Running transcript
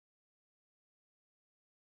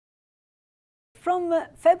From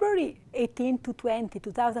February 18 to 20,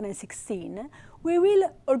 2016, we will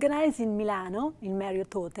organize in Milano, in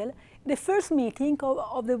Marriott Hotel, the first meeting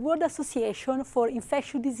of the World Association for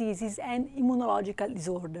Infectious Diseases and Immunological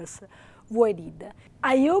Disorders, WAidid.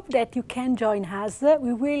 I hope that you can join us.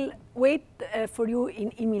 We will wait for you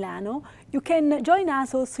in Milano. You can join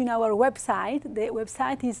us also in our website. The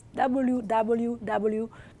website is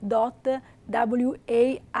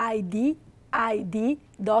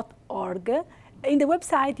www.waidid.org. In the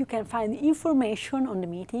website you can find information on the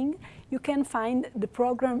meeting, you can find the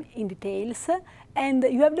program in details, and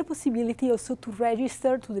you have the possibility also to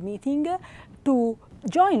register to the meeting, to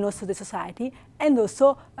join also the society, and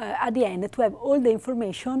also at the end to have all the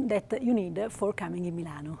information that you need for coming in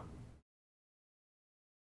Milano.